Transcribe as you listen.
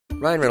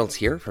Ryan Reynolds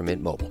here from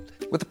Mint Mobile.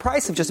 With the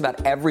price of just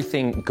about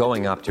everything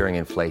going up during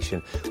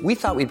inflation, we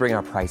thought we'd bring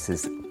our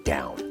prices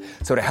down.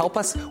 So to help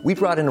us, we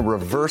brought in a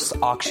reverse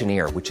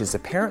auctioneer, which is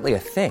apparently a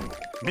thing.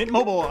 Mint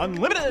Mobile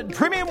Unlimited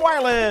Premium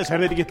Wireless. How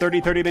to get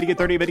 30, 30, bit to get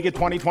 30, bit to get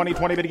 20, 20,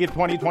 20, bit to get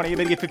 20, 20,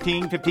 bit to get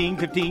 15, 15,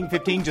 15,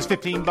 15, just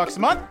 $15 a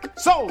month?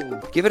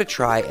 Sold! Give it a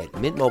try at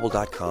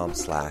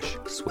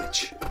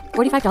mintmobile.com/switch.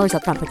 $45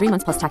 up front for 3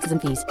 months plus taxes and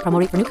fees. Promo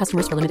rate for new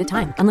customers for limited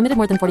time. Unlimited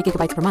more than 40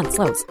 gigabytes per month.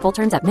 Slows full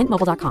terms at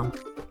mintmobile.com.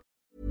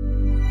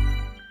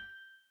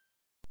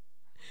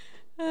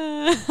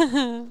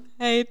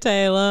 Hey,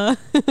 Taylor.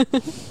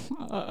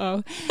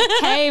 Uh-oh.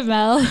 Hey,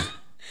 Mel. I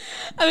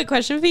have a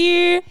question for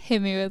you.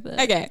 Hit me with it.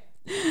 Okay.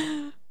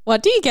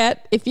 What do you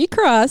get if you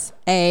cross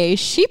a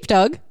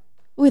sheepdog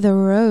with a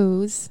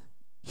rose?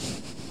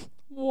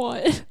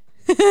 What?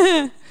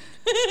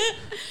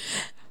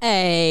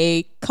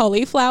 A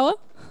cauliflower?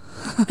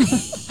 No!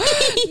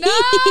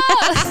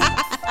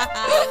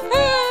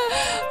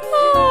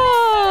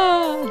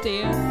 Oh,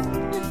 dear.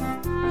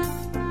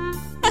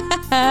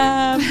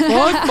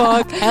 Bok,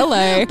 bok,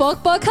 hello.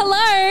 Bok, bok,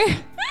 hello.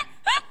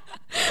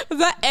 Was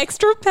that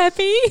extra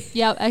peppy?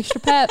 Yep, extra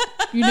pep.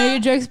 You know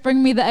your jokes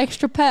bring me the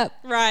extra pep.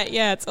 Right,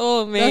 yeah, it's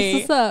all me.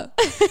 That's what's up.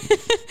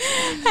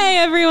 Hey,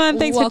 everyone.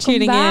 Thanks Welcome for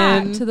tuning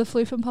back in. to the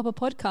Floof and Papa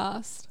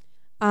podcast.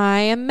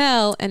 I am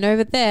Mel, and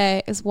over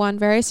there is one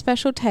very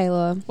special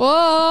Taylor.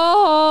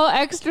 Whoa,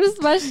 extra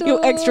special.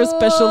 You're extra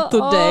special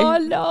today. Oh,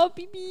 no,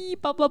 baby.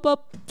 Pop, pop,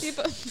 pop.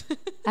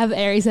 I have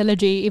Aries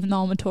energy, even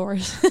though I'm a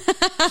Taurus.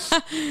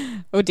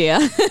 Oh, dear.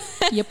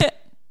 Yep.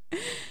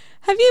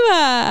 Have you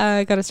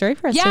got a story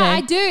for us today? Yeah,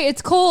 I do.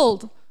 It's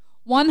called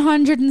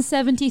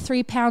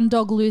 173-pound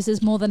dog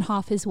loses more than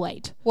half his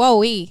weight.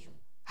 Whoa-wee.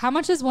 How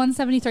much is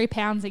 173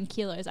 pounds in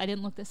kilos? I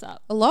didn't look this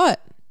up. A lot.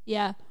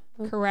 Yeah,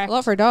 correct. A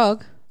lot for a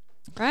dog,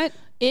 right?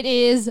 It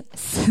is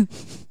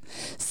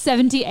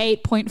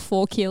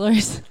 78.4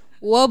 kilos.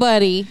 Whoa,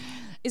 buddy.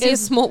 Is he a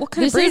small? What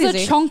kind of breed This is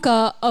is he? a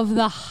chonker of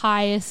the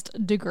highest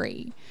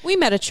degree. We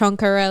met a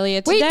chonker earlier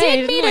today. We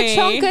did meet didn't a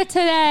chonker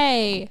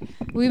today.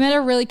 We met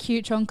a really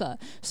cute chonker.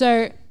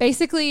 So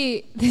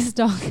basically, this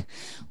dog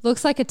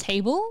looks like a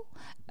table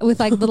with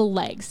like little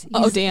legs.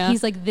 Oh, dear.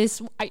 He's like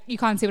this. You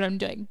can't see what I'm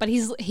doing, but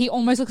he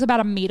almost looks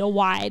about a meter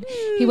wide.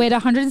 He weighed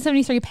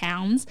 173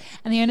 pounds,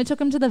 and the owner took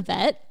him to the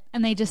vet,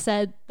 and they just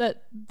said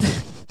that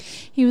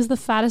he was the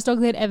fattest dog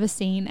they'd ever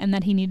seen, and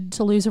that he needed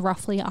to lose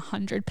roughly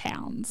 100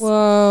 pounds.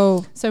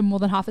 Whoa. So more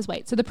than half his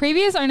weight. So the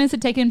previous owners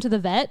had taken him to the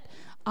vet,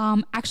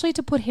 actually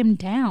to put him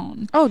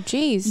down. Oh,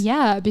 geez.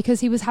 Yeah, because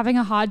he was having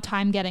a hard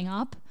time getting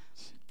up.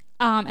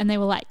 And they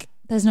were like,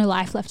 there's no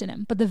life left in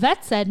him. But the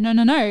vet said, no,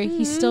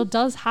 he still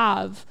does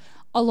have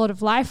a lot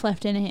of life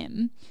left in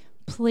him.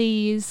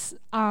 Please,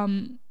 we're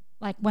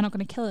not going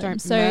to kill him. Don't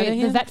So murder the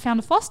him. vet found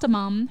a foster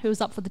mum who was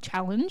up for the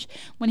challenge.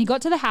 When he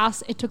got to the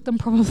house, it took them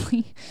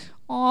probably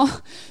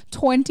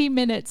 20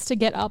 minutes to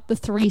get up the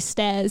 3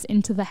 stairs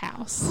into the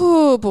house.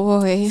 Oh,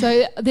 boy.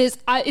 So there's,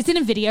 it's in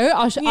a video.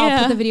 I'll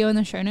put the video in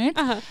the show notes.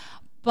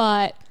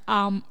 But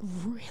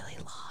really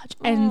large.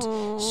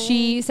 And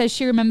she says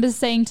she remembers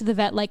saying to the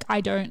vet, like,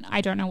 I don't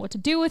know what to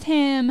do with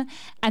him.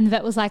 And the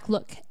vet was like,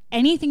 look,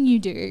 anything you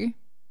do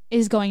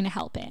is going to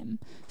help him.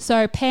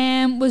 So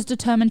Pam was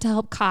determined to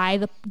help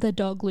Kai, the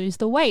dog, lose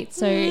the weight.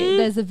 So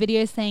there's a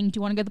video saying, do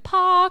you want to go to the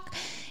park?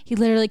 He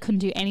literally couldn't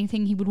do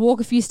anything. He would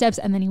walk a few steps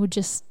and then he would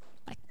just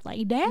like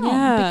lay down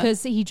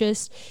because he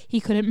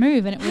couldn't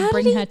move, and it would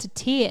bring her to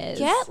tears.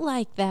 Get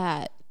like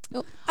that.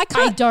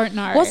 I don't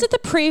know. Was it the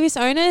previous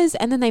owners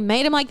and then they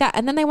made him like that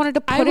and then they wanted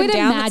to put him down? I would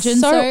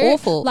imagine That's so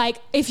awful. Like,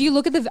 if you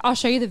look at I'll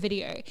show you the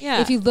video. Yeah.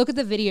 If you look at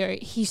the video,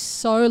 he's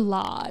so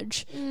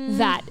large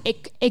that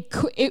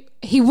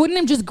he wouldn't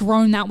have just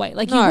grown that way.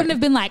 Like, you wouldn't have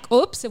been like,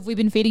 oops, if we've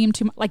been feeding him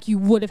too much. Like, you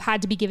would have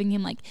had to be giving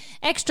him like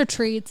extra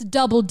treats,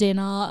 double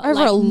dinner, Over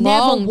like, a never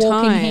long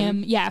walking time.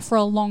 him. Yeah, for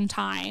a long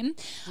time,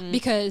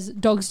 because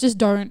dogs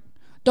just aren't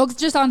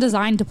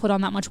designed to put on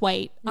that much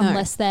weight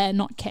unless they're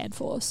not cared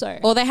for. So,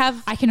 or they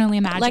have I can only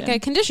imagine like a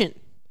condition.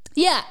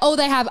 Yeah. Oh,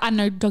 they have, I don't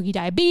know, doggy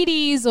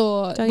diabetes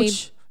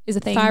which is a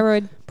thing.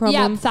 Thyroid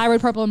problem. Yeah, thyroid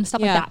problem,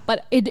 stuff like that.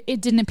 But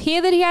it didn't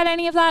appear that he had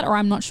any of that, or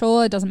I'm not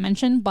sure. It doesn't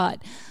mention,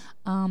 but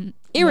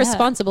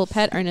Irresponsible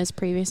pet owners,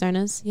 previous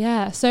owners.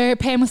 Yeah. So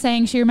Pam was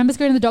saying she remembers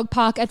going to the dog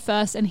park at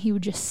first and he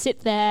would just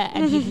sit there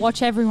and he'd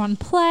watch everyone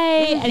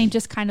play and he'd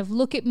just kind of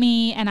look at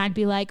me and I'd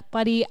be like,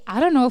 buddy, I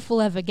don't know if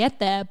we'll ever get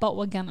there, but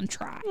we're going to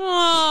try.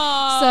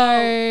 Oh,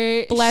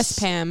 So bless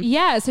Pam.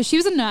 Yeah. So she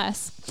was a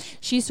nurse.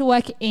 She used to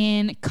work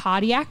in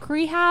cardiac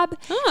rehab.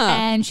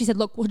 And she said,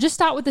 look, we'll just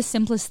start with the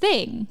simplest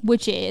thing,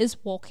 which is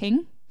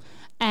walking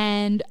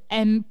and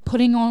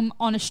putting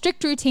on a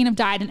strict routine of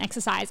diet and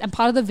exercise. And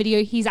part of the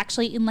video, he's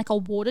actually in like a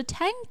water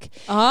tank.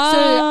 So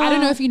I don't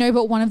know if you know,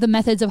 but one of the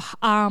methods of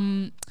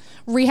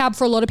rehab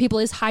for a lot of people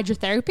is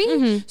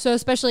hydrotherapy. So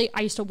especially,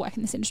 I used to work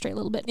in this industry a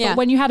little bit. But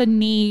when you had a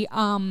knee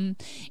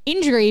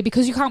injury,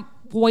 because you can't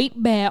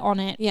weight bear on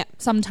it,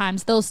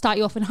 sometimes they'll start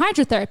you off in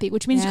hydrotherapy,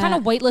 which means you're kind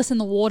of weightless in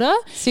the water.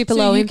 Super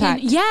low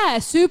impact.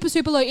 Super,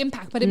 super low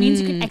impact. But it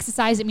means you can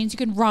exercise. It means you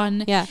can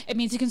run. Yeah. It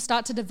means you can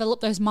start to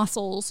develop those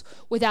muscles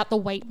without the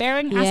weight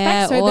bearing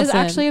aspect. So there's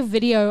actually a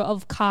video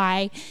of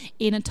Kai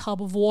in a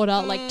tub of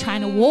water, like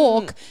trying to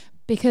walk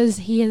because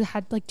he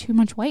had like too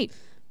much weight.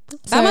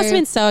 That must have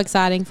been so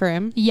exciting for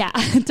him. Yeah,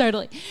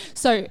 totally.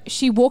 So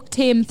she walked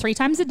him 3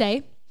 times a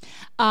day.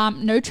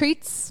 No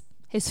treats.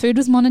 His food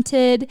was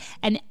monitored,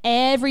 and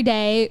every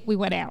day we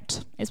went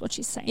out, is what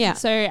she's saying. Yeah.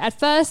 So at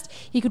first,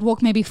 he could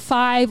walk maybe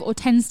 5 or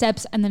 10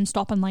 steps and then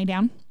stop and lay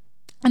down.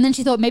 And then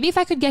she thought maybe if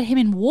I could get him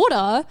in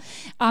water,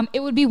 it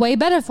would be way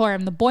better for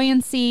him, the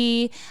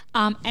buoyancy,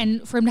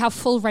 and for him to have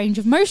full range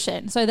of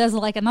motion. So there's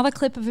like another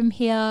clip of him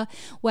here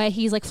where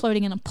he's like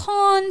floating in a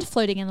pond,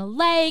 floating in a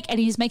lake,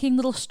 and he's making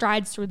little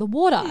strides through the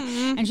water.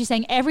 And she's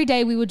saying every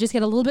day we would just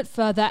get a little bit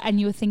further, and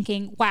you were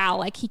thinking, wow,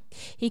 like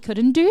he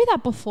couldn't do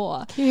that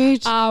before.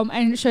 Cute.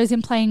 And it shows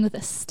him playing with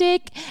a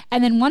stick.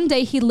 And then one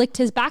day he licked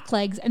his back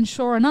legs, and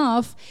sure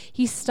enough,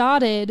 he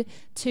started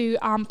to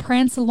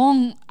prance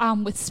along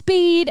with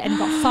speed and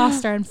got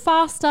faster and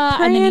faster.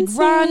 And then he'd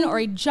run or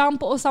he'd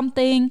jump or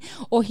something,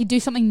 or he'd do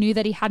something new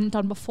that he hadn't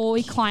done before.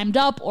 He climbed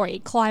up or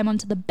he'd climb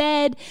onto the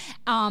bed.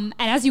 And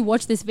as you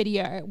watch this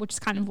video, which is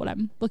kind of what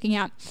I'm looking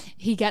at,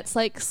 he gets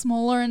like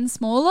smaller and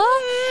smaller.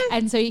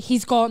 And so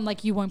he's gone,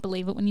 like, you won't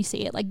believe it when you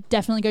see it. Like,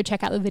 definitely go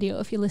check out the video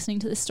if you're listening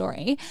to this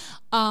story.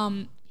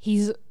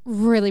 He's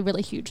really,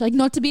 really huge. Like,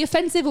 not to be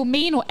offensive or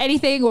mean or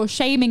anything or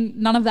shaming,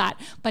 none of that,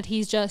 but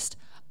he's just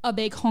a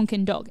big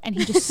honking dog, and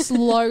he just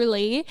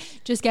slowly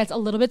just gets a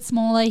little bit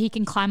smaller. He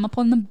can climb up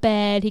on the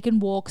bed, he can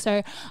walk.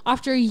 So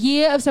after a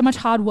year of so much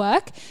hard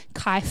work,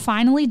 Kai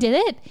finally did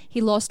it. He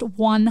lost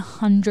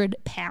 100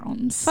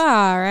 pounds.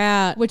 Far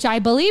out. Which I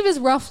believe is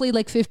roughly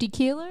like 50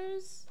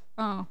 kilos.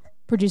 Oh,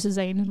 producer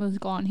Zane was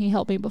gone. He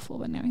helped me before,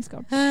 but now he's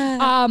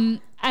gone.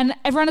 And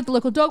everyone at the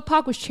local dog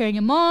park was cheering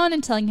him on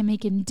and telling him he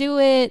can do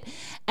it.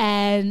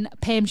 And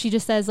Pam, she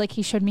just says, like,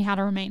 he showed me how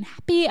to remain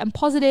happy and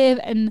positive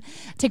and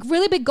take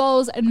really big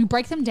goals, and we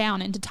break them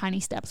down into tiny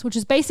steps, which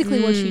is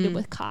basically what she did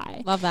with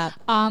Kai. Love that.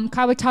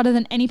 Kai worked harder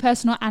than any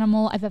person or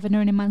animal I've ever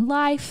known in my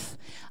life.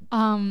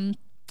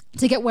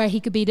 To get where he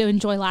could be to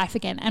enjoy life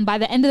again. And by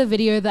the end of the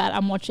video that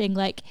I'm watching,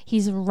 like,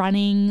 he's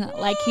running,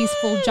 like he's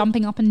full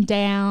jumping up and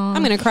down.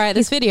 I'm going to cry at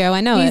this video. I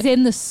know He's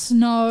in the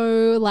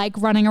snow, like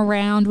running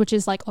around, which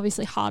is like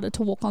obviously harder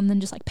to walk on than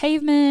just like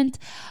pavement.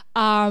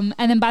 And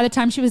then by the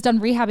time she was done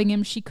rehabbing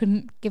him, she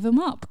couldn't give him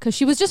up because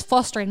she was just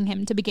fostering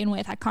him to begin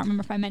with. I can't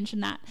remember if I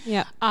mentioned that.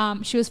 Yeah.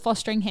 She was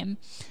fostering him.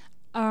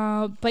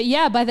 But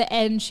yeah, by the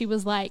end, she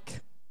was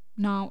like,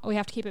 no, we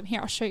have to keep him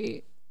here. I'll show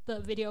you the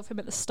video of him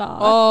at the start.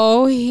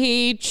 Oh,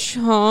 he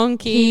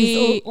chonky.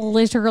 He's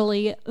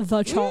literally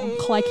the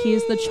chonk. Like, he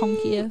is the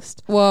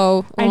chonkiest.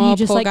 Whoa. And you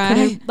just poor like guy.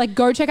 couldn't, like,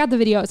 go check out the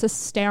video. It's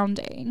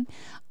astounding.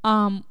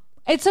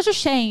 It's such a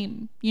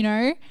shame, you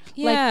know?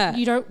 Yeah. Like,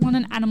 you don't want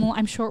an animal.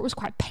 I'm sure it was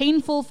quite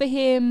painful for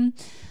him.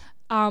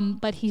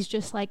 But he's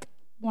just like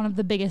one of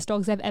the biggest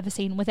dogs I've ever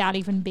seen without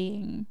even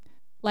being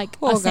like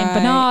Poor a Saint guy.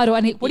 Bernard or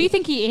any. What do you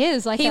think he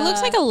is? Like, He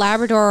looks like a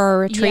Labrador or a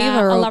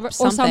Retriever or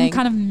something. some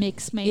kind of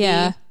mix maybe.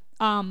 Yeah.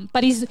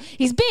 But he's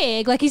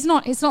big. Like, it's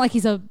not like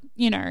he's a,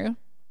 you know,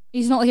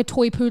 he's not like a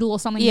toy poodle or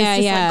something. Yeah,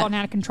 He's just yeah. like gone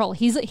out of control.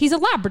 He's a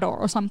Labrador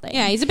or something.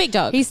 Yeah, he's a big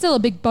dog. He's still a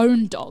big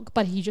bone dog,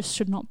 but he just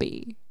should not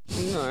be.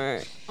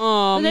 No.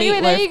 Oh, But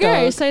anyway, there meatloaf you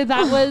go.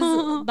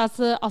 dog.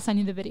 So I'll send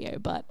you the video,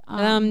 but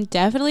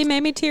Definitely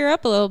made me tear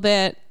up a little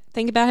bit.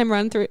 Think about him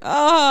running through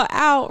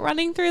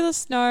the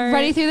snow.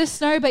 running through the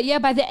snow. But yeah,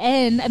 by the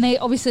end, and they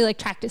obviously like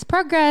tracked his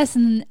progress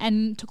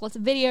and took lots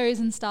of videos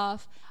and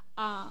stuff.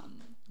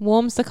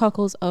 Warms the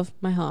cockles of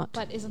my heart.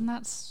 But isn't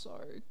that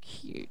so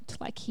cute?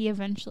 Like, he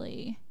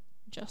eventually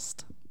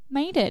just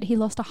made it. He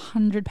lost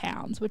 100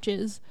 pounds, which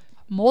is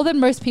more than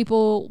most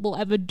people will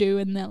ever do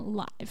in their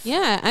life.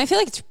 Yeah, I feel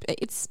like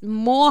it's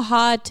more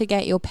hard to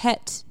get your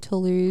pet to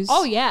lose.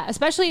 Oh yeah,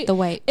 especially the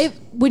weight.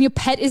 When your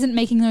pet isn't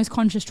making those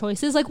conscious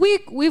choices. Like,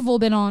 we've all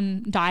been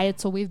on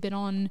diets, or we've been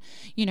on,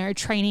 you know,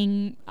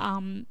 training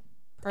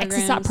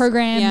exercise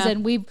programs, yeah.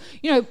 and we've,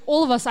 you know,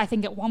 all of us, I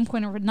think at one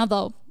point or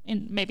another,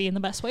 maybe in the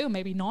best way or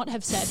maybe not,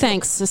 have said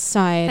Thanks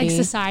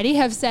society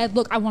have said,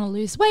 look, I want to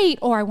lose weight,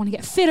 or I want to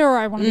get fitter, or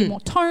I want to be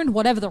more toned,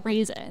 whatever the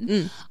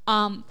reason.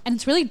 And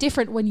it's really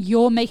different when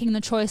you're making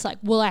the choice, like,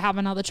 will I have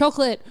another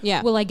chocolate?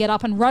 Yeah. Will I get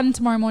up and run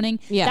tomorrow morning?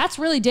 Yeah. That's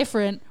really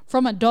different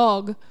from a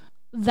dog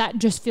that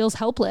just feels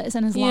helpless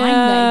and is lying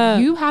Yeah.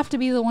 there. You have to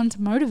be the one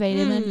to motivate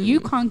him, and you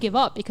can't give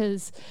up,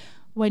 because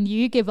when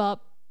you give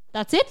up,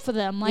 that's it for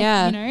them. Like,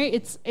 Yeah. you know,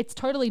 it's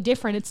totally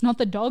different. It's not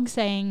the dog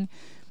saying,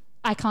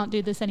 I can't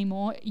do this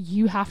anymore.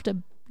 You have to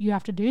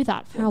do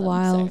that for How them.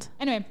 wild. So,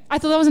 anyway, I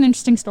thought that was an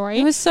interesting story.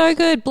 It was so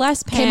good.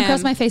 Bless Pam. Came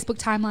across my Facebook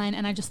timeline,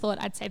 and I just thought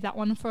I'd save that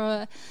one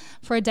for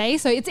a day.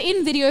 So it's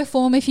in video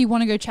form if you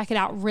want to go check it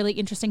out. Really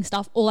interesting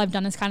stuff. All I've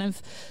done is kind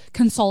of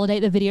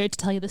consolidate the video to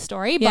tell you the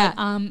story. Yeah.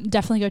 But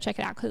definitely go check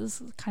it out, because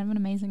it's kind of an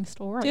amazing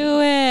story.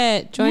 Do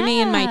it. Join me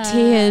in my Yeah.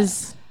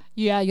 tears.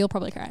 Yeah, you'll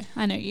probably cry.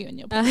 I know you and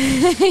you'll probably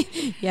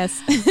cry.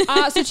 Yes.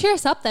 So cheer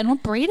us up then.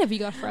 What breed have you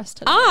got for us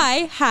today?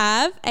 I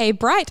have a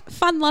bright,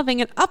 fun-loving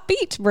and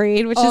upbeat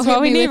breed, which is hit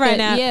what we me need with right it.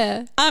 now.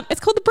 Yeah.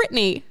 It's called the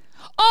Brittany.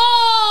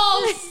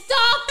 Oh,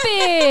 stop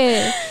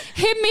it.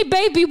 Hit me,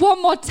 baby,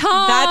 one more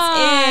time.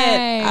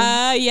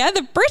 That's it.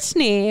 The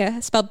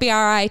Brittany. Spelled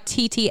Brittany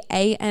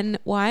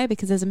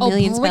because there's a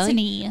million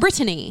spellings.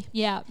 Brittany.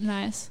 Yeah,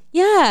 nice.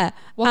 Yeah.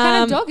 What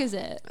kind of dog is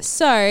it?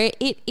 So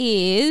it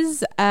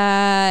is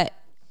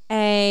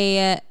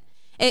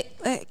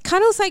it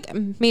kind of looks like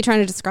me trying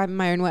to describe it in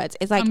my own words.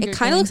 It's like it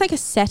kind of looks like a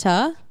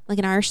setter, like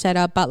an Irish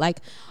setter, but like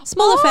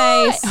smaller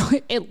face.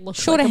 It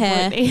looks shorter like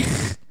hair. a Brittany.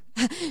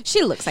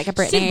 She looks like a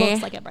Brittany. She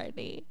looks like a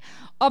Brittany.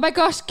 Oh my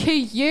gosh,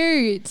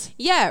 cute.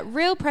 Yeah,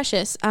 real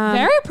precious.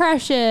 Very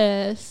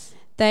precious.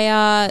 They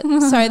are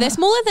so they're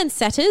smaller than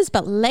setters,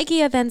 but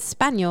leggier than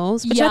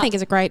spaniels, which I think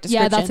is a great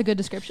description. Yeah, that's a good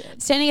description.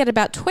 Standing at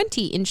about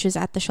 20 inches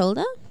at the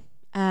shoulder.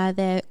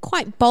 They're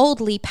quite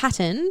boldly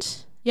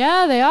patterned.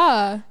 Yeah, they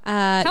are.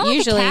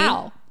 Usually, like a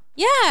cow.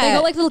 Yeah, They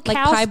got like little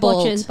cow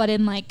piebald, splotches, but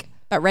in like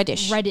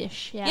reddish.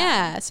 Reddish, yeah.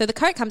 Yeah. So the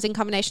coat comes in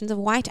combinations of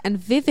white and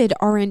vivid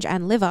orange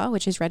and liver,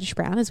 which is reddish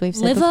brown, as we've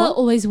said liver before.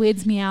 always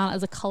weirds me out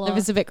as a color.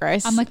 Liver's a bit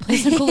gross. I'm like,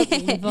 please don't call it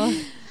liver.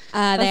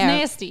 That's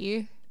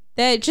nasty.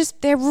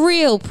 They're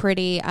real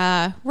pretty,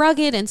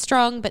 rugged and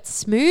strong, but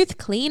smooth,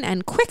 clean,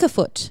 and quick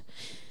afoot.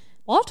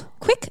 What?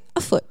 Quick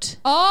afoot.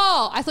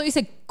 Oh, I thought you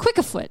said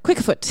quick-a-foot. Quick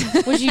afoot.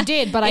 Which you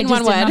did, but I In just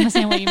one didn't word.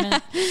 understand what you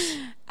meant.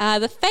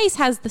 The face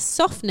has the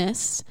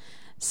softness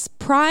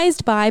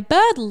prized by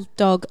bird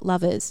dog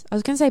lovers. I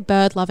was going to say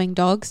bird loving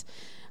dogs.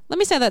 Let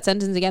me say that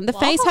sentence again. The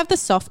face have the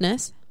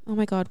softness. Oh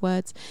my God,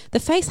 words. The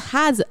face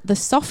has the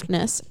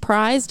softness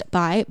prized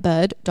by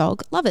bird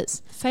dog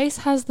lovers. Face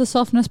has the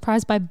softness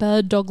prized by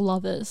bird dog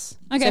lovers.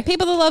 Okay. So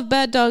people that love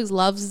bird dogs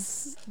love the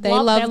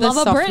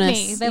softness.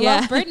 Brittany. They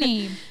love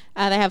Brittany.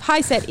 They have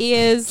high set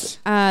ears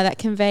that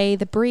convey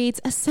the breed's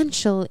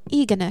essential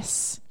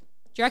eagerness.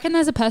 Do you reckon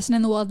there's a person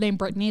in the world named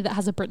Brittany that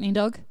has a Brittany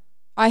dog?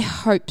 I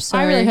hope so.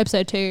 I really hope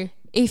so too.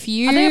 If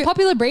you Are they a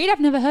popular breed? I've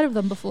never heard of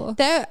them before.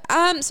 So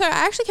I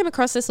actually came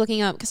across this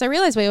looking up because I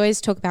realized we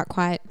always talk about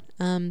quite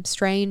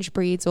strange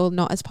breeds or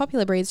not as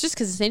popular breeds just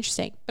because it's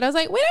interesting. But I was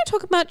like, we don't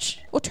talk much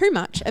or too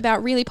much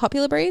about really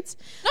popular breeds.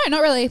 No,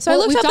 not really. So I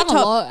looked we've up done the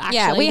top. a lot, actually.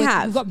 Yeah,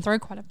 we've We've gotten through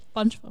quite a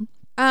bunch of them.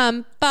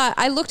 But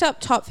I looked up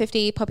top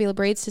 50 popular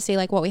breeds to see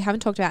like what we haven't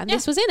talked about, and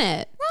this was in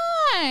it.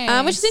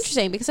 Nice. Which is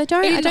interesting because I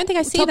don't think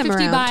I see them Top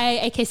 50 around. by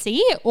AKC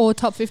or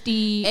top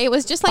 50? It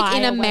was just like by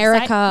in a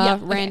America, website? Yeah,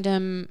 okay.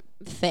 random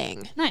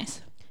thing.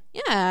 Nice.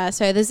 Yeah,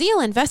 so the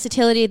zeal and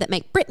versatility that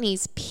make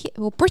Brittany's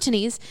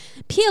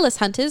peerless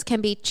hunters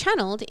can be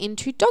channeled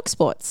into dog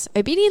sports.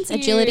 Obedience,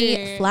 agility,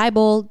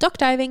 flyball, dock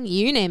diving,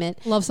 you name it.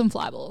 Love some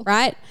flyball.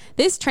 Right?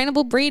 This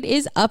trainable breed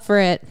is up for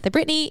it. The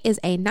Brittany is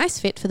a nice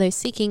fit for those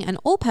seeking an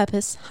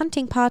all-purpose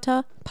hunting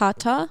partner?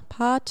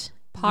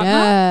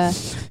 Yeah.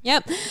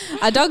 Yep.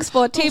 A dog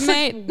sport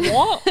teammate.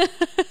 What?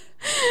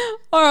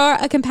 Or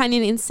a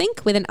companion in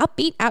sync with an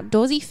upbeat,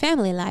 outdoorsy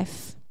family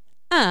life.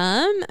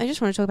 I just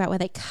want to talk about where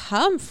they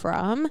come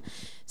from.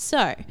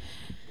 So,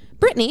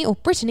 Brittany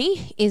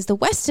is the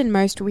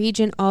westernmost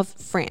region of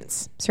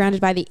France,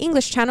 surrounded by the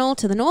English Channel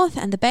to the north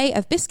and the Bay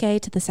of Biscay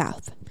to the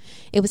south.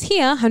 It was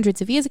here,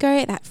 hundreds of years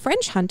ago, that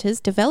French hunters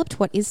developed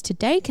what is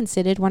today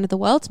considered one of the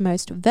world's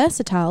most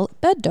versatile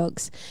bird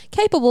dogs,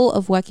 capable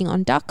of working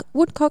on duck,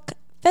 woodcock,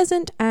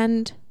 pheasant,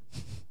 and...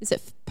 Is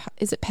it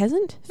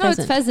peasant? No,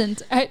 it's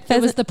pheasant.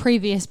 It was the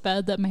previous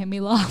bird that made me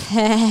laugh.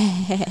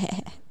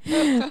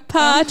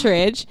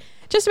 Partridge.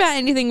 Just about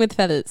anything with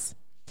feathers.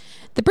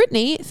 The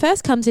Brittany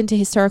first comes into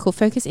historical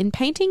focus in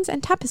paintings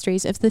and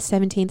tapestries of the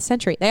 17th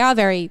century. They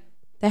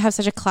have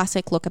such a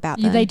classic look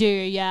about them. They do,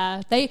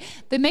 yeah. They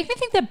make me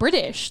think they're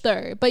British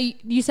though. But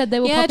you said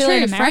they were popular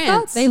in America.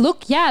 France. They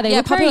look, they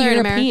look popular very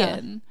in European.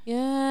 America.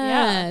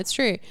 Yeah, it's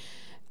true.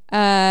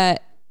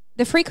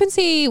 The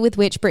frequency with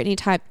which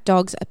Brittany-type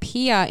dogs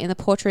appear in the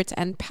portraits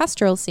and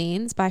pastoral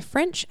scenes by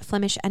French,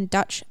 Flemish and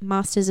Dutch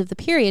masters of the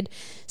period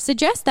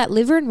suggests that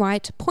liver and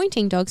white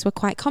pointing dogs were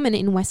quite common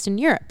in Western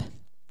Europe.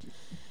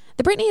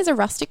 The Brittany is a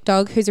rustic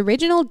dog whose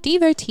original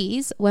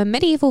devotees were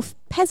medieval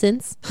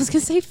peasants. I was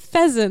going to say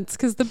pheasants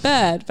because the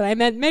bird, but I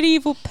meant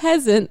medieval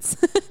peasants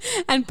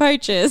and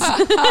poachers.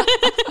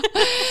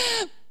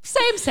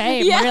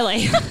 Same, Yeah.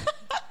 really.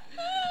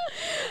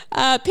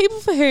 People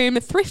for whom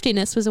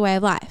thriftiness was a way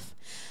of life.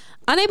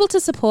 Unable to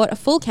support a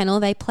full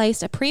kennel, they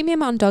placed a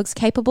premium on dogs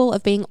capable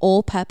of being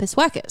all-purpose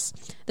workers.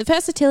 The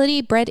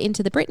versatility bred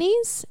into the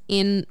Brittany's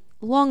in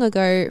long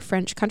ago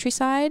French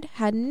countryside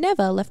has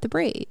never left the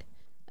breed.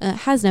 The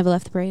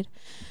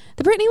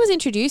Brittany was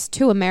introduced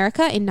to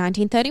America in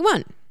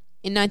 1931.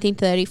 In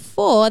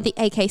 1934, the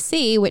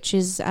AKC, which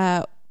is,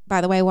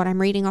 by the way, what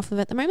I'm reading off of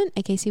at the moment,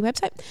 AKC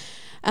website,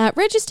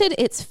 registered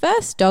its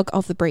first dog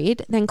of the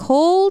breed, then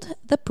called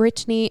the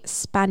Brittany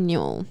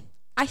Spaniel.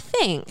 I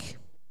think...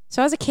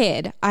 So as a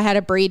kid, I had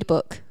a breed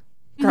book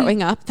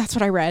growing up. That's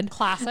what I read.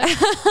 Classic.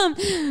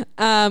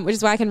 Which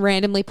is why I can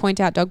randomly point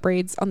out dog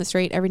breeds on the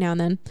street every now and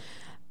then.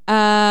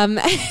 And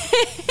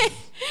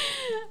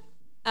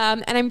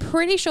I'm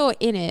pretty sure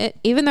in it,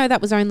 even though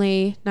that was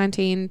only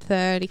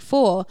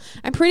 1934,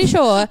 I'm pretty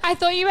sure. I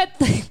thought you meant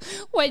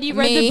when you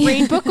read the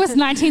Breed book was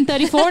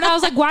 1934, and I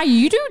was like, wow,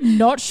 you do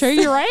not show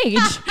your age.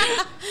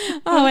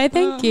 Oh, I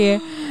thank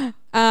you.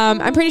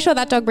 I'm pretty sure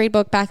that dog breed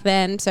book back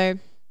then, so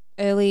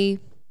late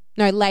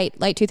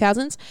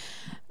 2000s,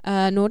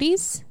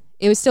 noughties,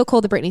 it was still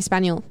called the Brittany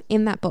Spaniel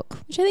in that book,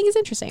 which I think is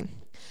interesting.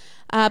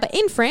 But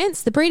in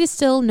France, the breed is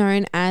still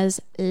known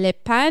as Le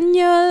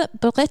Spaniel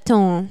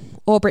Breton,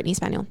 or Brittany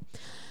Spaniel.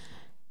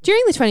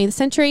 During the 20th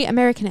century,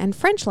 American and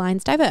French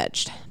lines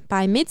diverged.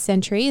 By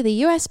mid-century, the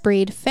US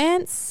breed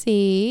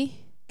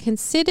fancy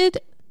considered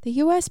the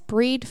US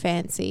breed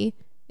fancy.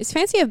 Is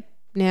fancy a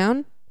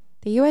noun?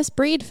 The US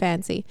breed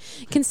fancy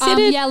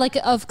considered like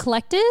of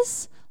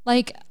collectors,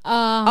 like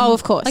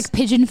of course, like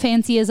pigeon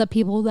fanciers are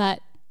people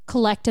that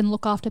collect and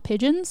look after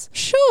pigeons.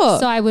 Sure.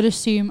 So I would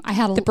assume I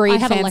had a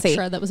fancy.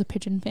 lecturer that was a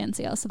pigeon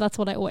fancier, so that's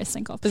what I always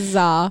think of.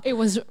 Bizarre.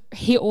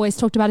 He always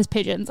talked about his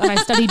pigeons, and I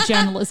studied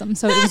journalism,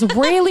 so it was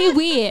really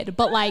weird,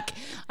 but like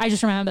I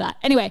just remember that.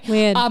 Anyway,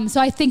 weird. So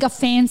I think a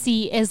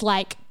fancy is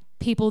like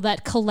people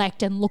that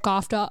collect and look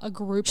after a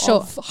group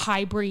of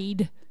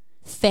hybrid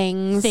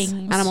things,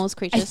 animals,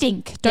 creatures. I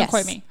think. Don't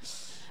quote me.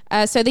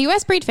 So the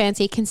US breed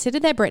fancy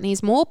considered their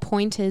Brittany's more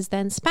pointers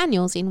than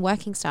spaniels in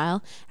working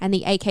style, and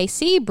the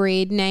AKC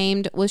breed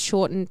named was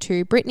shortened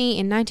to Brittany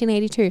in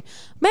 1982.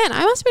 Man,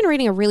 I must have been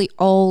reading a really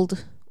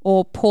old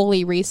or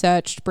poorly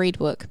researched breed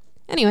book.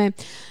 Anyway,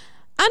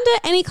 under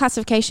any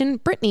classification,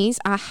 Brittany's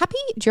are happy,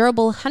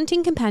 durable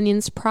hunting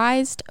companions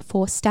prized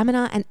for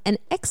stamina and an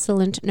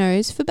excellent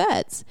nose for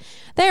birds.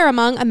 They are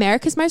among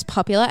America's most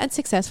popular and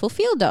successful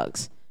field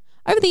dogs.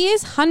 Over the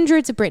years,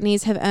 hundreds of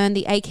Brittany's have earned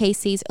the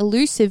AKC's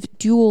elusive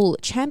dual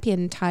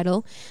champion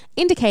title,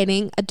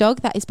 indicating a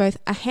dog that is both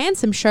a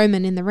handsome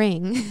showman in the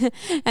ring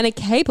and a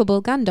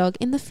capable gun dog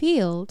in the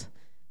field.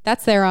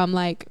 That's their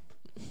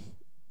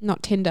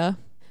not Tinder,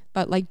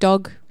 but like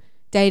dog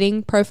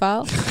dating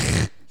profile.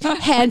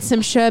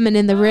 Handsome showman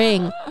in the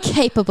ring,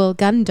 capable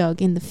gun dog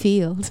in the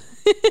field.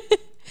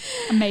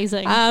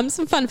 Amazing.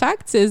 Some fun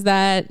facts is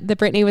that the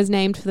Brittany was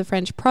named for the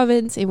French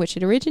province in which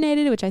it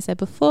originated, which I said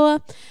before.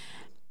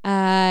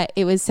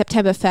 It was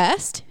September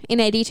 1st in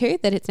 82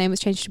 that its name was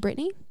changed to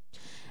Brittany.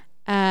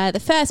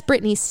 The first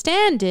Brittany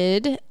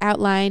standard was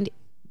outlined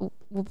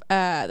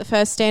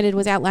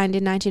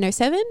in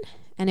 1907,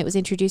 and it was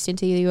introduced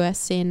into the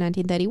US in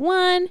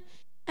 1931.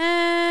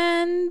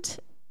 And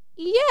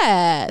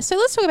yeah, so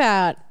let's talk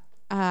about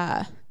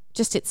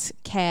just its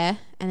care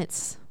and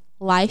its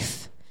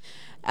life.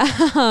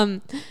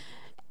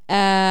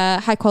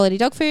 High quality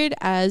dog food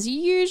as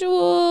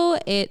usual.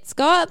 It's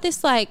got this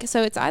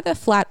so it's either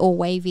flat or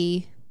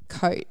wavy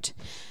coat,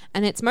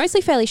 and it's mostly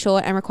fairly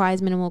short and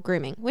requires minimal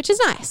grooming, which is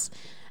nice.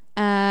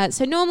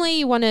 So normally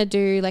you want to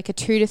do like a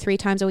 2 to 3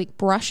 times a week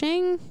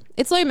brushing.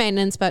 It's low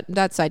maintenance, but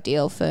that's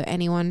ideal for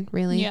anyone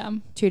really. Yeah.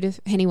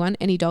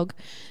 Any dog.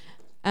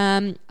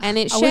 And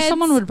it I wish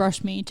someone would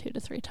brush me 2 to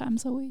 3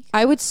 times a week.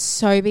 I would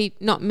so be,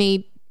 not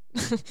me.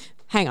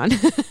 Hang on.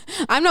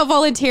 I'm not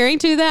volunteering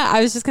to do that.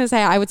 I was just going to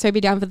say I would so be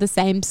down for the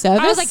same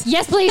service. I was like,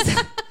 yes, please.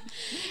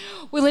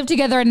 We live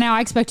together and now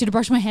I expect you to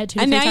brush my hair 2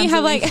 to 3 times a week. And now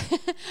you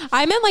have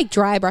I meant like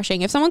dry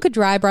brushing. If someone could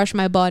dry brush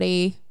my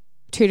body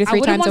 2 to 3 times a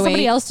week. I wouldn't want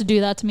somebody else to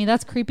do that to me.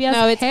 That's creepy as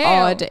hell. No,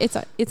 it's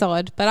odd. It's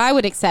odd, but I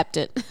would accept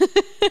it.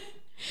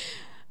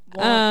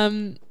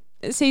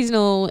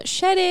 Seasonal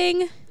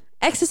shedding.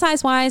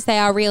 Exercise-wise, they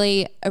are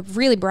really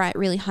bright,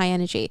 really high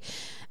energy.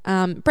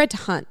 Bred to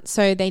hunt,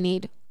 so they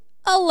need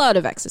a lot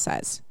of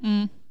exercise.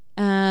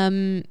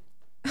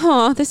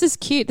 This is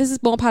cute. This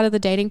is more part of the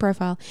dating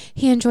profile.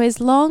 He enjoys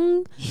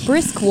long,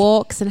 brisk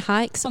walks and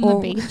hikes on the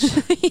beach.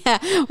 Yeah,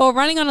 or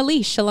running on a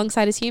leash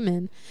alongside his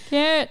human.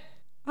 Cute.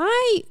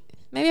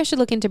 Maybe I should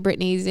look into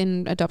Brittany's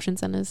in adoption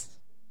centers.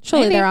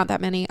 Surely there aren't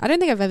that many. I don't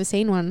think I've ever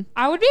seen one.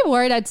 I would be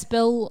worried I'd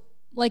spill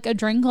like a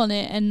drink on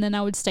it and then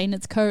I would stain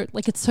its coat.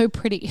 Like, it's so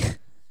pretty.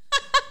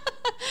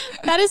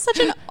 That is such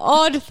an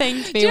odd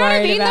thing to be worried about.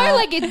 Do you know what I mean though?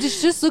 Like, it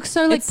just looks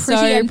so like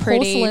pretty and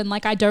porcelain.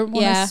 Like, I don't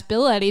want to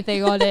spill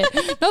anything on it.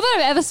 Not that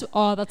I've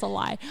ever that's a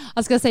lie. I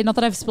was gonna say not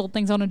that I've spilled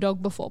things on a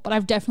dog before, but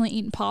I've definitely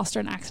eaten pasta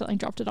and accidentally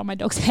dropped it on my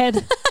dog's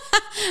head.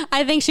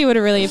 I think she would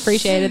have really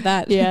appreciated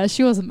that. Yeah,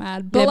 she wasn't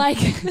mad. But like,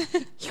 do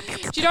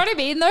you know what I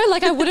mean though?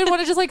 Like, I wouldn't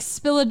want to just like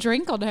spill a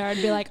drink on her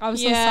and be like, I'm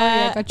so sorry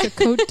I got your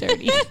coat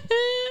dirty.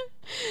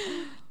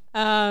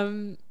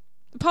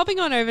 Popping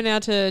on over now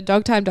to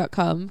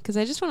dogtime.com because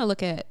I just want to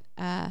look at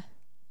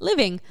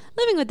living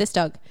with this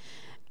dog.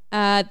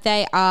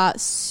 They are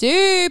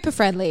super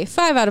friendly.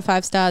 5 out of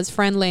 5 stars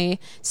friendly.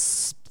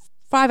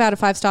 5 out of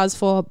 5 stars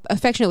for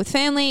affectionate with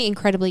family,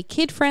 incredibly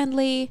kid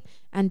friendly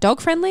and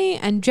dog friendly,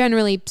 and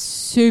generally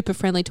super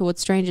friendly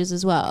towards strangers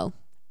as well.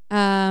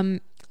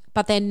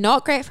 But they're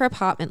not great for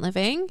apartment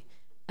living.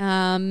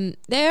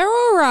 They're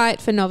all right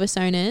for novice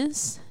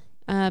owners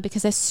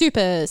because they're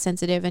super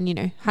sensitive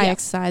and high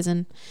exercise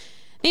and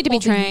need to be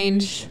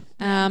trained.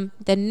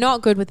 They're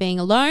not good with being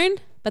alone,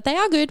 but they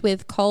are good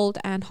with cold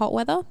and hot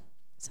weather.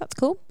 So that's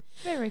cool.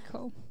 Very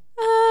cool.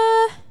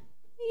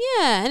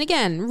 Yeah, and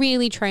again,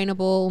 really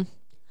trainable,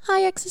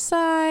 high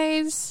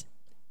exercise,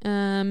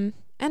 and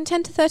 10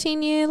 to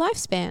 13 year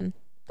lifespan.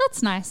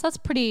 That's nice. That's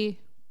pretty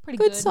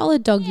Good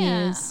solid dog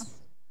years.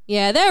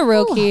 Yeah, they're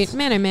real cute.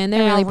 Man, oh man,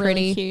 they're really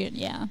pretty. Cute,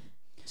 yeah.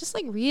 Just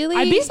like really.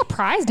 I'd be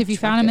surprised if you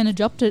found them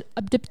in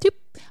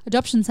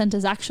adoption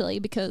centers actually,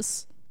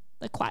 because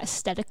they're quite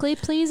aesthetically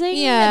pleasing.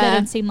 Yeah. They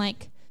don't seem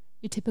like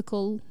your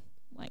typical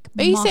like.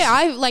 But you see,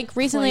 I like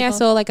recently I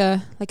saw like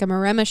a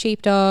Maremma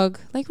sheepdog,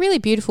 like really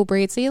beautiful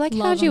breed. So you're like,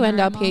 how'd you end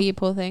up here, you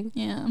poor thing?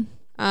 Yeah.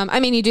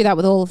 I mean, you do that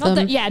with all of them.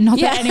 Not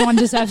that anyone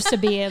deserves to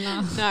be in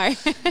a no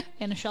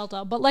in a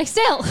shelter, but like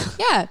still.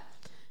 Yeah.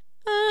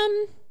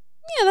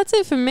 Yeah, that's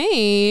it for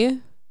me.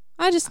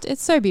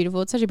 It's so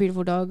beautiful. It's such a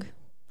beautiful dog.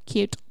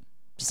 Cute.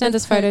 Send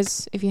us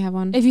photos if you have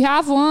one. If you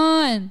have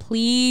one,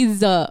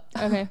 please.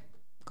 Okay.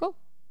 Cool.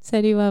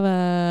 So do you have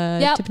a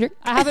tip and trick?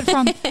 I have it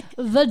from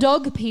The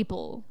Dog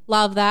People.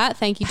 Love that.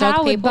 Thank you,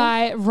 Dog People. Powered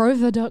by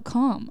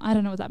Rover.com. I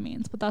don't know what that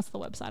means, but that's the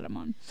website I'm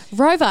on.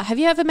 Rover. Have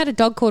you ever met a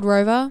dog called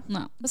Rover?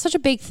 No. That's such a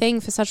big thing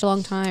for such a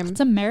long time. It's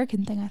an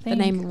American thing, I think.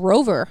 The name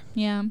Rover.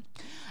 Yeah.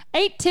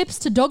 8 tips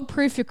to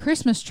dog-proof your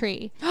Christmas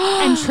tree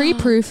and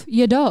tree-proof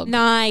your dog.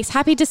 Nice.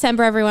 Happy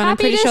December, everyone. I'm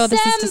pretty sure this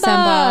is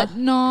December.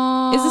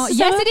 No. Is this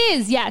December? Yes, it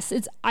is. Yes.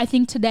 It's, I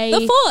think today. The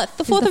 4th.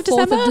 The 4th of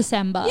December? 4th of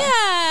December. Yeah.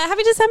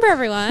 Happy December,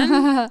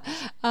 everyone.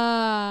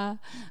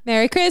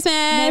 Merry Christmas.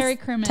 Merry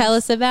Christmas. Tell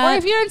us about. Or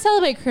if you don't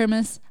celebrate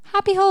Christmas,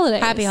 happy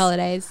holidays. Happy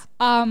holidays.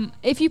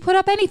 If you put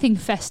up anything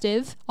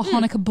festive, a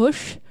Hanukkah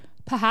bush,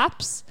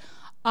 perhaps,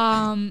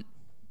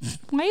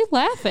 why are you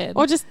laughing?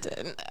 Or just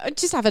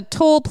have a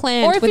tall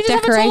plant or if with you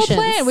just decorations. have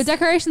a tall plant with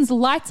decorations,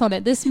 lights on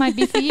it. This might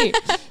be for you.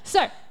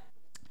 So,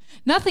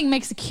 nothing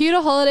makes a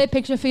cuter holiday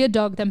picture for your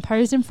dog than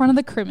posed in front of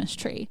the Christmas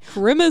tree.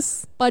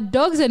 Christmas. But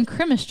dogs and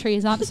Christmas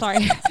trees aren't,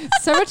 sorry.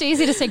 So much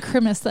easier to say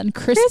Christmas than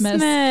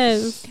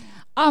Christmas.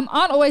 Aren't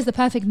always the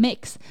perfect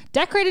mix.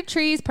 Decorated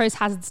trees pose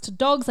hazards to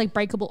dogs like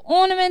breakable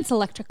ornaments,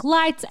 electric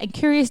lights, and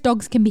curious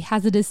dogs can be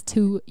hazardous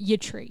to your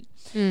tree.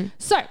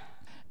 So,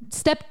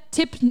 Step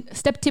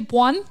tip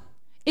 1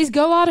 is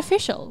go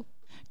artificial.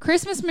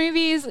 Christmas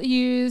movies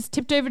use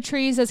tipped over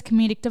trees as a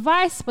comedic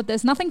device, but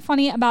there's nothing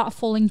funny about a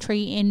falling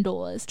tree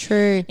indoors.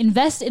 True.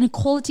 Invest in a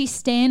quality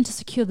stand to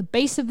secure the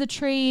base of the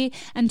tree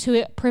and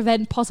to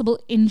prevent possible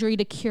injury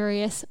to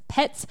curious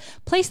pets.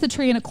 Place the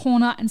tree in a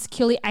corner and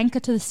securely anchor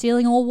to the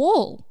ceiling or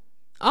wall.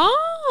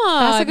 Oh,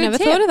 I've never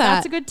thought of that.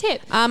 That's a good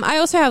tip. I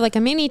also have like a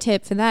mini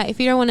tip for that.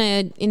 If you don't want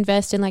to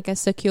invest in like a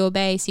secure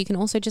base, you can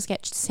also just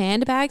get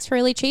sandbags for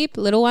really cheap,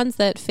 little ones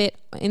that fit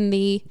in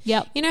the.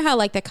 Yep. You know how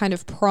like they're kind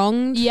of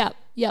pronged. Yep.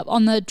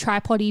 On the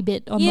tripod-y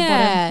bit on the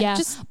bottom. Yeah.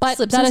 But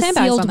slip some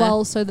sandbags sealed on there.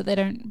 well so that they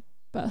don't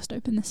burst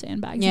open the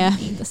sandbags. Yeah.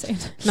 And the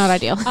sand. Not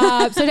ideal.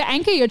 So to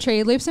anchor your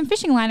tree, loop some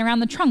fishing line around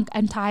the trunk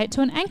and tie it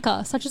to an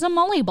anchor, such as a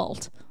molly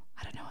bolt.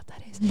 I don't know what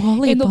that is.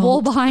 In the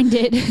wall behind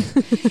it.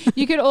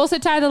 You could also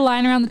tie the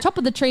line around the top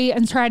of the tree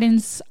and try it in,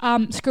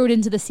 screw it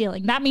into the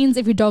ceiling. That means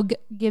if your dog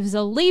gives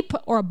a leap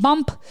or a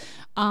bump,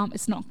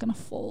 it's not going to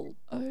fall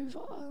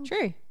over.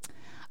 True.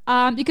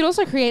 You could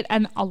also create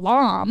an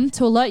alarm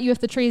to alert you if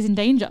the tree is in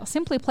danger.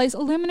 Simply place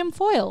aluminum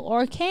foil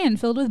or a can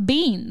filled with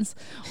beans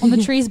on the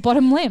tree's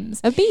bottom limbs.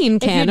 A bean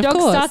can, of course. If your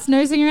dog course. starts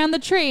nosing around the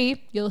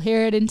tree, you'll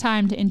hear it in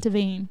time to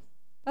intervene.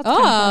 That's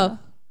kind of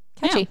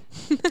catchy.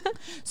 Yeah.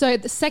 So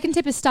the second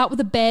tip is start with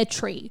a bare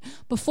tree.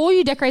 Before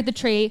you decorate the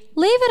tree,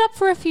 leave it up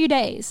for a few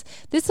days.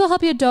 This will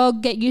help your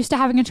dog get used to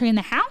having a tree in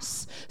the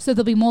house, so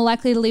they'll be more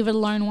likely to leave it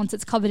alone once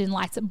it's covered in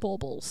lights and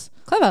baubles.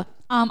 Clever.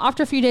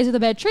 After a few days with a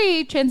bare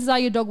tree, chances are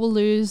your dog will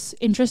lose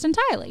interest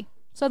entirely.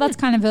 So that's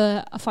kind of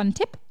a fun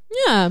tip.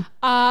 Yeah.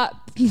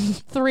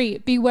 3,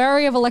 be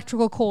wary of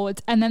electrical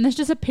cords. And then there's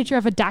just a picture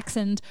of a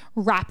dachshund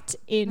wrapped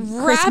in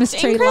Christmas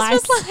tree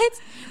lights.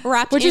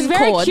 Wrapped which in is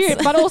very cords. cute,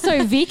 but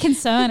also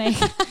concerning.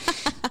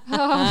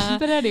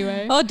 But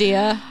anyway. Oh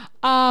dear.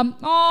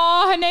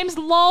 Her name's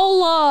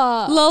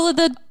Lola. Lola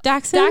the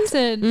dachshund?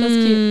 Dachshund. That's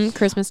cute.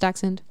 Christmas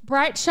dachshund.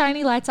 Bright,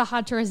 shiny lights are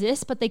hard to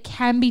resist, but they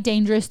can be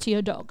dangerous to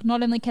your dog.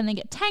 Not only can they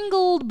get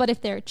tangled, but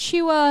if they're a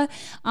chewer,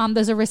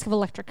 there's a risk of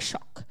electric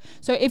shock.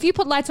 So if you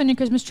put lights on your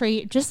Christmas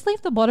tree, just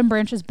leave the bottom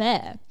branches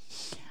bare.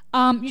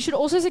 You should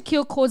also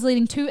secure cords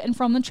leading to and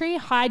from the tree,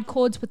 hide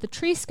cords with the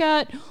tree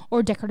skirt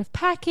or a decorative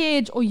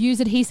package, or use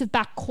adhesive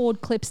back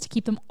cord clips to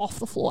keep them off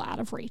the floor out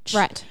of reach.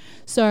 Right.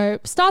 So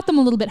start them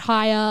a little bit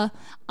higher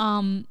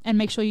and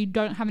make sure you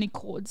don't have any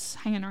cords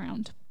hanging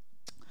around.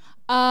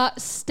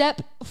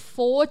 Step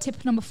 4,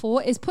 tip number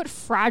 4 is put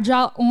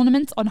fragile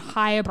ornaments on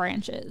higher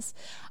branches.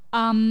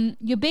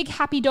 Your big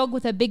happy dog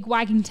with a big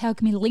wagging tail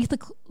can be lethal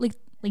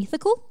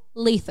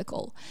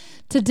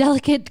to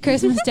delicate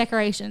Christmas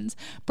decorations.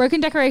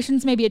 Broken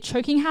decorations may be a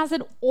choking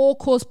hazard or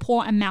cause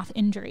paw and mouth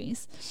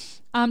injuries.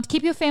 To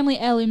keep your family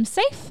heirloom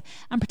safe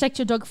and protect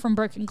your dog from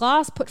broken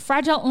glass, put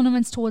fragile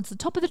ornaments towards the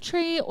top of the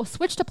tree or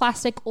switch to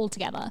plastic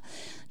altogether.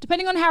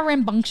 Depending on how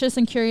rambunctious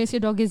and curious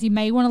your dog is, you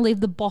may want to leave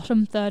the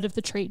bottom third of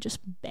the tree just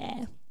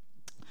bare.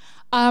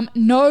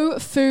 No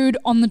food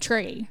on the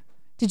tree.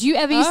 Did you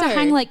ever used to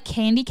hang like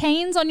candy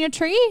canes on your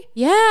tree?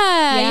 Yeah,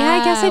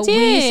 I guess I did.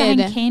 We used to hang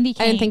candy canes.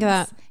 I didn't think of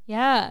that.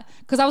 Yeah,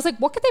 because I was like,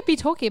 what could they be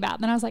talking about?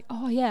 Then I was like,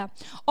 oh yeah.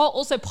 Oh,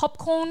 also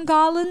popcorn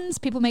garlands.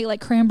 People make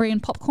like cranberry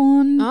and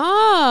popcorn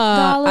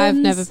garlands. I've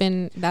never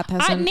been that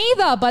person.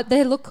 Neither, but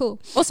they look cool.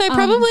 Also,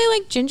 probably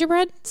like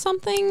gingerbread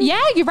something.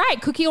 Yeah, you're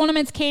right. Cookie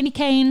ornaments, candy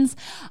canes.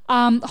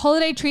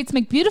 Holiday treats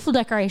make beautiful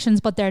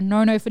decorations, but they're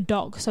no for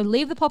dogs. So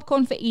leave the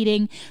popcorn for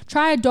eating.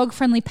 Try a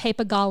dog-friendly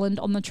paper garland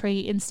on the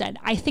tree instead.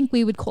 I think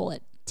we would call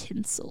it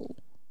tinsel.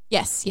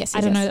 Yes.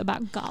 I don't know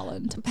about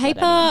garland. Paper.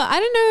 I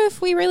don't know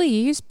if we really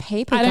use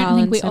paper garland. I don't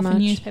think we so often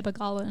much. use paper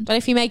garland. But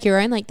if you make your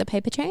own, like the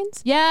paper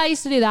chains. Yeah, I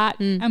used to do that.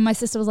 And my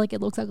sister was like,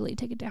 it looks ugly,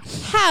 take it down.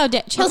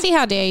 Chelsea,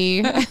 how dare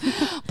you?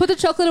 Put the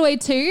chocolate away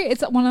too.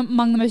 It's one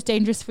among the most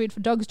dangerous food for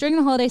dogs. During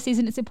the holiday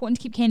season, it's important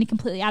to keep candy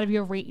completely out of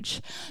your reach.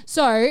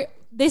 So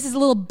this is a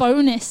little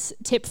bonus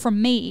tip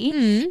from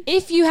me.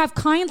 If you have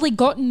kindly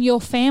gotten your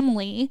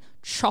family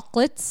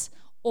chocolates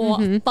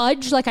or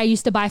fudge like I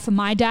used to buy for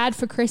my dad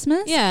for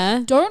Christmas,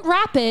 don't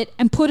wrap it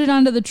and put it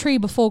under the tree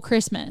before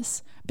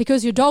Christmas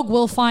because your dog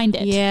will find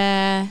it.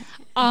 Yeah.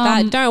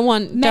 Don't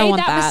want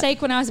that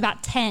mistake when I was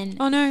about 10.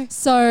 Oh no.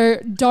 So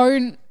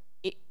don't,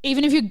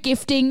 even if you're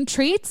gifting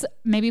treats,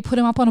 maybe put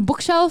them up on a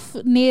bookshelf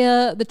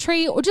near the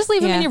tree or just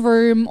leave them in your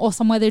room or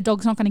somewhere the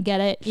dog's not going to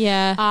get it.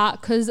 Yeah.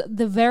 Because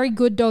the very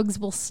good dogs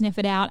will sniff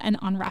it out and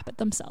unwrap it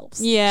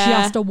themselves. Yeah.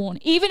 Just a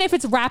warning. Even if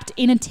it's wrapped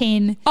in a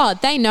tin. Oh,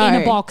 they know.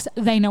 In a box,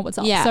 they know what's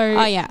up. Yeah.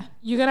 So yeah.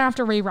 You're going to have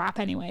to rewrap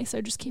anyway.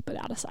 So just keep it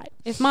out of sight.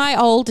 If my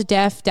old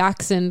deaf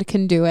Dachshund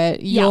can do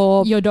it,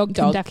 your dog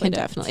can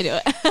definitely do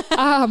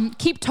it.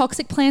 Keep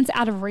toxic plants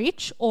out of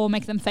reach or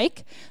make them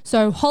fake.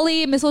 So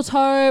holly,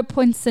 mistletoe,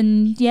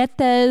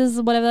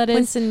 poinsettias, whatever that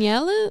is.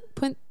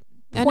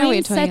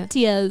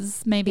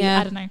 Poinsettias, maybe. Yeah.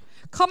 I don't know.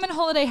 Common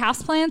holiday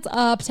houseplants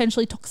are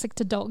potentially toxic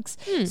to dogs.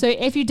 So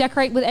if you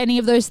decorate with any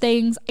of those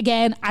things,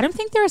 again, I don't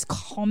think they're as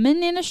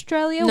common in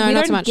Australia. No, we not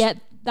don't so much. Get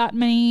that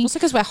many. Also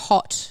because we're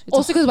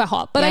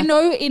hot. But I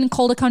know in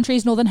colder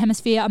countries, Northern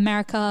Hemisphere,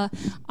 America,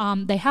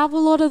 they have a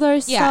lot of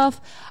those stuff.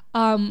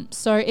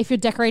 So if you're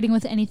decorating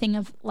with anything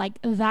of like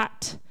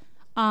that,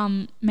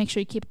 make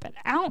sure you keep it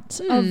out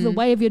of the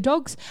way of your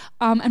dogs.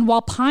 And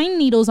while pine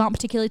needles aren't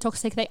particularly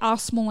toxic, they are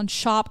small and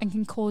sharp and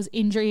can cause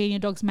injury in your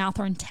dog's mouth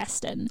or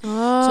intestine.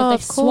 So if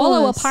they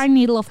swallow a pine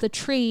needle off the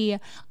tree,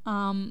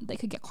 they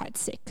could get quite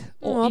sick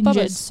or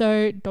injured.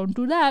 So don't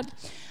do that.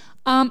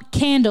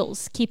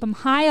 Candles, keep them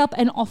high up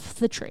and off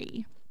the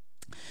tree.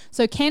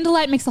 So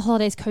candlelight makes the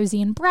holidays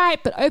cozy and bright,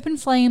 but open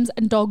flames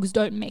and dogs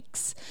don't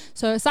mix.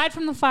 So aside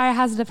from the fire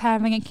hazard of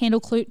having a candle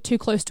too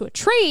close to a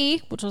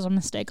tree, which is a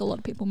mistake a lot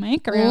of people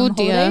make around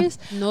the holidays,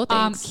 no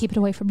thanks. Keep it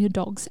away from your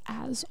dogs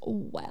as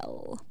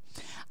well.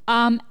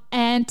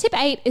 And tip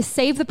 8 is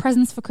save the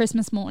presents for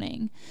Christmas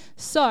morning.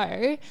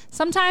 So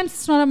sometimes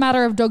it's not a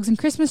matter of dogs and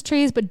Christmas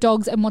trees, but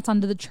dogs and what's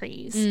under the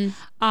trees.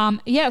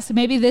 So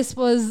maybe this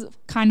was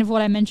kind of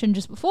what I mentioned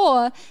just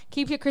before.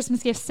 Keep your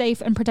Christmas gifts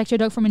safe and protect your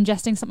dog from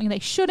ingesting something they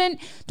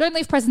shouldn't. Don't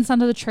leave presents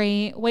under the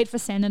tree. Wait for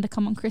Santa to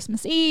come on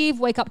Christmas Eve.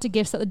 Wake up to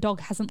gifts that the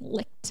dog hasn't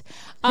licked.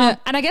 And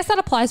I guess that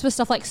applies with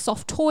stuff like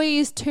soft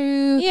toys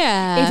too.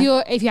 Yeah.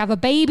 If you have a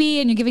baby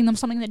and you're giving them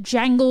something that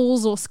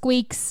jangles or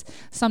squeaks,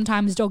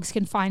 sometimes dogs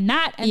can find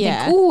that and think,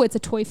 oh, it's a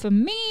toy for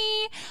me.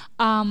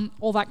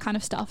 All that kind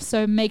of stuff.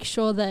 So make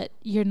sure that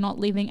you're not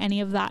leaving any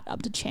of that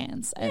up to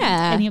chance and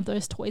any of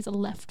those toys are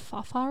left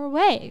far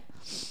away.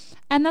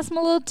 And that's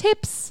my little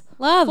tips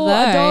for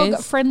a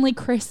dog-friendly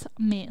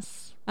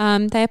Christmas.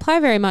 They apply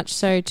very much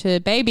so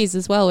to babies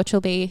as well, it'll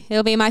be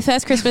my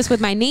first Christmas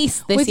with my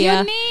niece this year.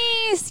 With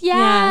your niece,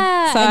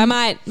 yeah. So I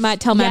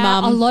might tell my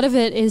mum. A lot of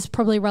it is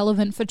probably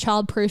relevant for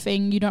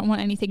childproofing. You don't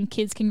want anything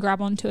kids can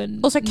grab onto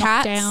and also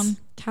knock down.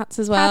 Cats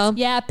as well.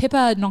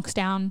 Pippa knocks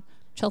down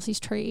Chelsea's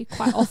tree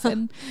quite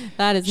often.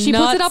 That is she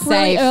puts it up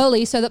really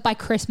early so that by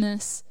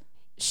Christmas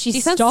she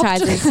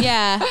desensitizes.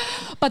 Yeah.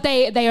 But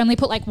they only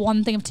put like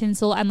one thing of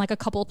tinsel and like a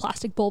couple of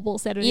plastic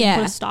baubles. They don't even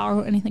put a star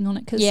or anything on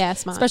it because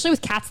smart. Especially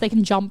with cats, they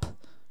can jump.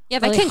 Yeah,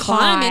 they can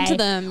climb into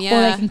them. Yeah,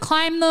 or they can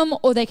climb them,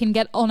 or they can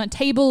get on a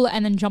table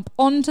and then jump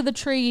onto the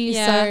tree.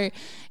 Yeah. So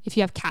if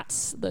you have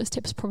cats, those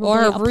tips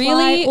probably apply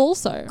really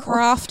also.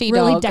 Crafty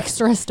really dog.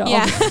 Dexterous dog.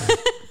 Yeah.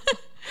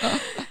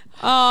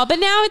 Oh, but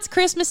now it's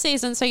Christmas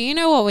season, so you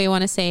know what we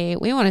want to see.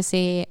 We want to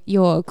see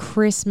your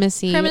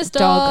Christmassy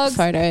dog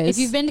photos. If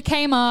you've been to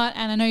Kmart,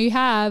 and I know you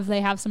have, they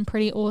have some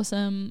pretty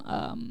awesome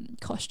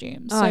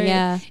costumes. Oh,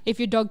 so if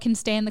your dog can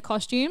stand the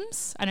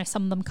costumes, I know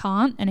some of them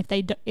can't, and if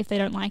they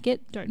don't like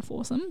it, don't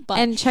force them.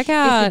 But check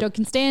out if your dog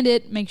can stand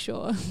it, make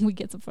sure we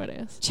get some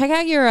photos. Check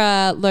out your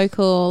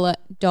local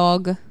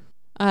dog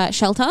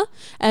shelter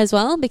as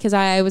well, because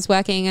I was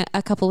working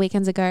a couple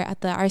weekends ago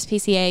at the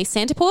RSPCA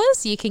Santa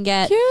Paws. You can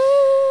get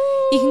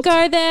You can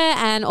go there,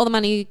 and all the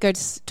money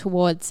goes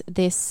towards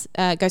this.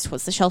 Goes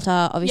towards the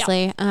shelter,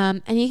 obviously.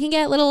 And you can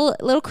get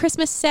little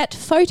Christmas set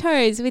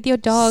photos with your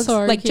dogs,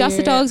 So like just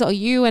the cute. dogs or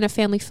you and a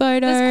family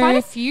photo. There's quite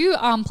a few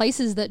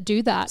places that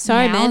do that. So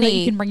now that many.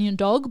 you can bring your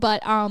dog,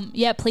 but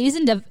please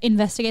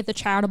investigate the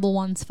charitable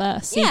ones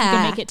first. See if you Yeah.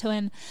 can make it to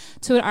an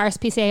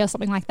RSPCA or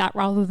something like that,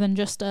 rather than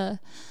just a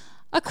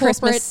Christmas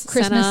corporate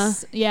Christmas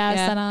center.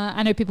 center.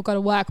 I know people got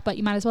to work, but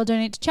you might as well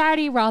donate to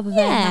charity rather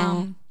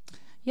than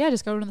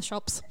just go to the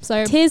shops.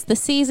 So 'Tis the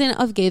season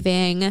of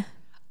giving.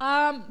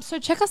 So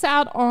check us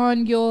out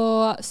on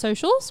your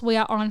socials. We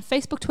are on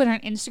Facebook, Twitter,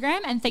 and Instagram.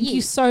 And thank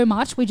you so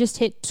much. We just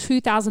hit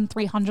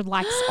 2,300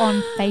 likes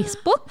on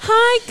Facebook.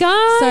 Hi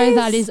guys. So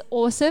that is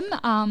awesome.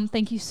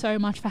 Thank you so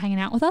much for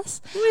hanging out with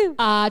us.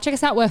 Check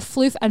us out. We're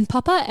Floof and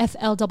Pupper,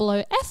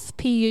 FLOOF,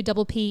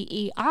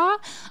 PUPPER.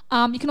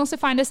 You can also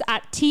find us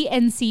at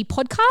TNC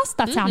Podcast.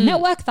 That's our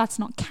network. That's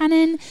not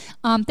canon.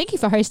 Thank you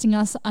for hosting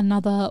us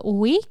another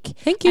week.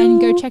 Thank you. And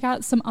go check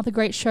out some other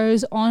great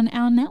shows on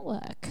our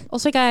network.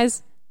 Also,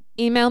 guys,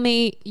 email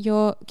me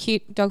your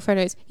cute dog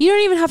photos. You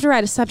don't even have to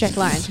write a subject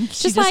line.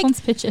 She just wants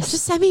pictures.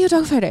 Just send me your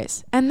dog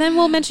photos, and then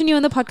we'll mention you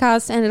in the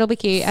podcast, and it'll be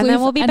cute, and then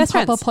we'll be best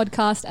friends.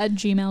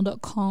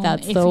 Podcast@gmail.com.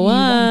 That's if the you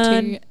want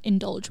one. to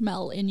indulge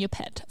Mel in your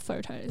pet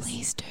photos.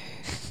 Please do.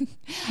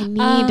 I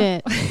need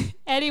it.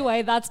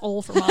 Anyway, that's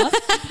all from us.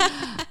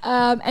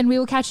 And we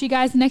will catch you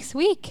guys next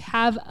week.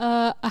 Have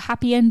a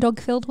happy and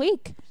dog-filled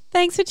week.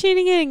 Thanks for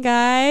tuning in,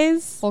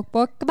 guys. Bork,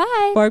 bork,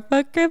 goodbye. Bork,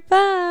 bork,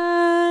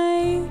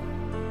 goodbye.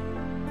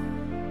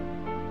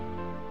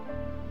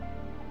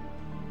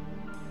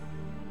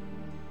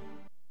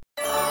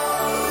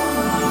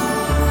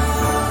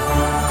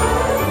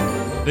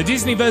 The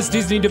Disney vs.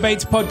 Disney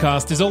Debates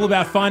podcast is all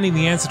about finding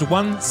the answer to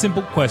one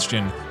simple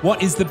question.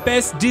 What is the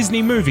best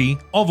Disney movie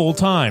of all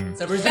time?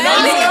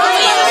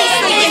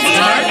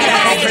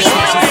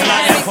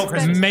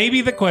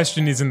 Maybe the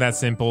question isn't that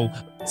simple.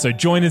 So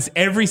join us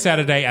every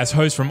Saturday as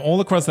hosts from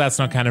all across That's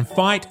Not Canon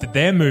fight for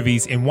their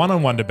movies in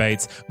one-on-one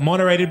debates,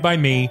 moderated by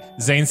me,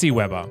 Zane C.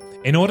 Weber,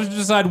 in order to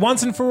decide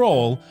once and for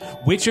all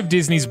which of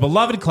Disney's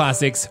beloved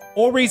classics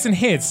or recent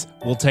hits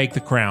will take the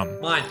crown.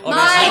 Mine.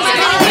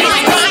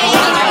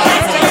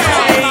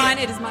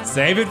 It is mine.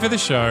 Save it for the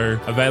show.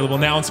 Available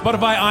now on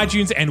Spotify,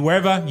 iTunes, and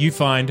wherever you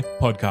find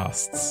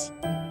podcasts.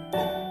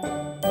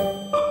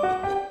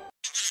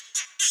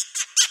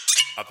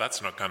 A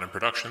That's Not Canon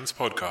Productions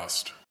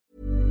podcast.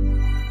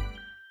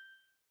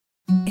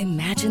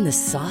 Imagine the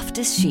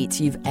softest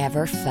sheets you've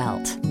ever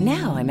felt.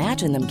 Now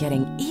imagine them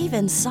getting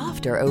even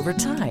softer over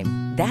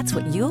time. That's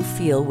what you'll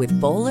feel with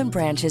Boll &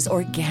 Branch's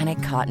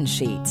organic cotton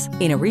sheets.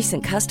 In a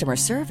recent customer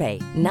survey,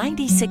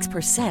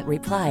 96%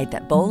 replied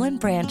that Boll &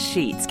 Branch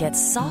sheets get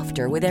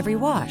softer with every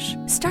wash.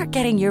 Start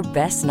getting your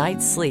best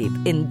night's sleep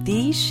in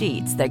these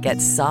sheets that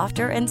get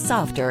softer and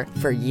softer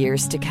for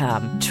years to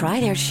come. Try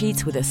their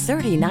sheets with a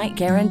 30-night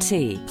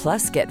guarantee.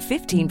 Plus, get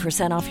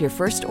 15% off your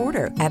first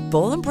order at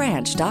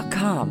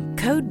bollandbranch.com.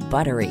 Code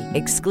BUTTERY.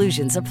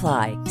 Exclusions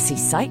apply. See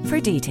site for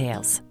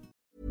details.